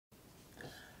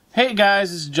Hey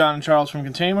guys, this is John and Charles from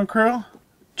ContainmentCrew.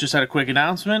 Just had a quick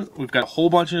announcement. We've got a whole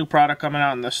bunch of new product coming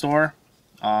out in the store.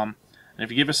 And if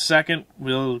you give us a second,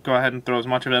 we'll go ahead and throw as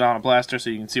much of it on a blaster so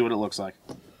you can see what it looks like.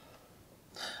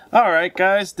 Alright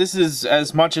guys, this is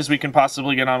as much as we can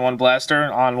possibly get on one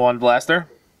blaster,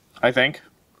 I think.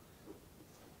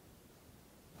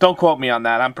 Don't quote me on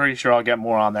that, I'm pretty sure I'll get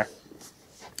more on there.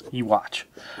 You watch.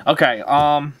 Okay,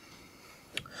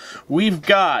 we've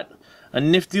got a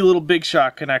nifty little big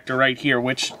shot connector right here,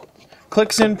 which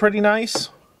clicks in pretty nice,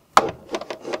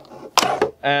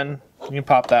 and you can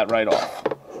pop that right off.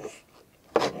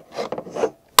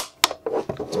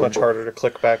 It's much harder to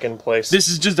click back in place. This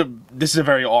is a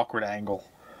very awkward angle.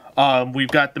 We've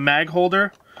got the mag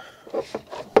holder,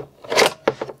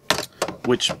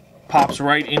 which pops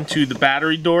right into the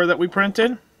battery door that we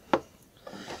printed.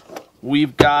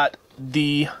 We've got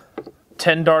the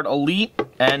 10-dart Elite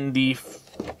and the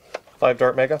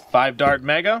 5-dart Mega. 5-dart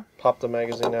Mega. Pop the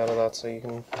magazine out of that so you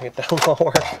can get down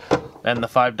lower. And the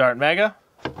 5-dart Mega.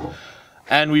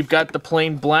 And we've got the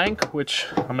plain blank, which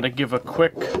I'm going to give a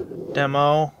quick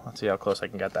demo. Let's see how close I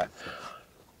can get that.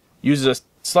 Uses a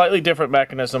slightly different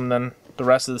mechanism than the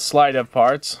rest of the slide Ev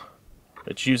parts.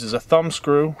 It uses a thumb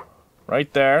screw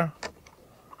right there.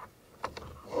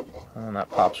 And that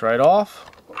pops right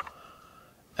off.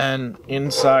 And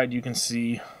inside you can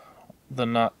see the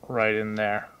nut right in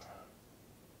there.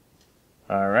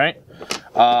 Alright,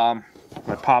 I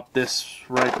pop this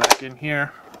right back in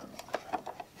here.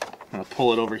 I'm going to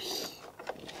pull it over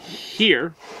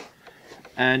here,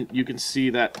 and you can see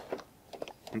that,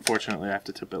 unfortunately I have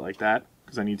to tip it like that,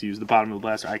 because I need to use the bottom of the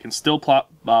blaster. I can still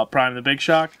prime the Big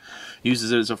Shock,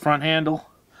 uses it as a front handle,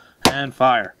 and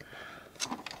fire.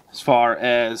 As far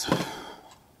as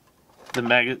the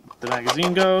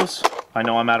magazine goes, I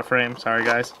know I'm out of frame, sorry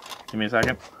guys, give me a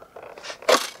second.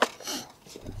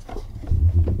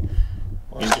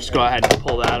 You can just go ahead and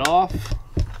pull that off,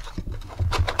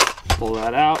 pull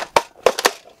that out,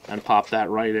 and pop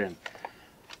that right in.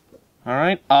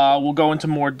 Alright, we'll go into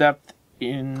more depth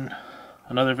in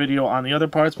another video on the other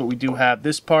parts, but we do have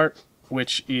this part,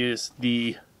 which is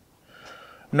the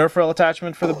Nerf rail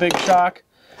attachment for the Big Shock,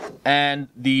 and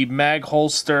the mag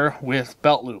holster with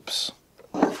belt loops.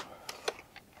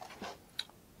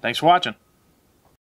 Thanks for watching.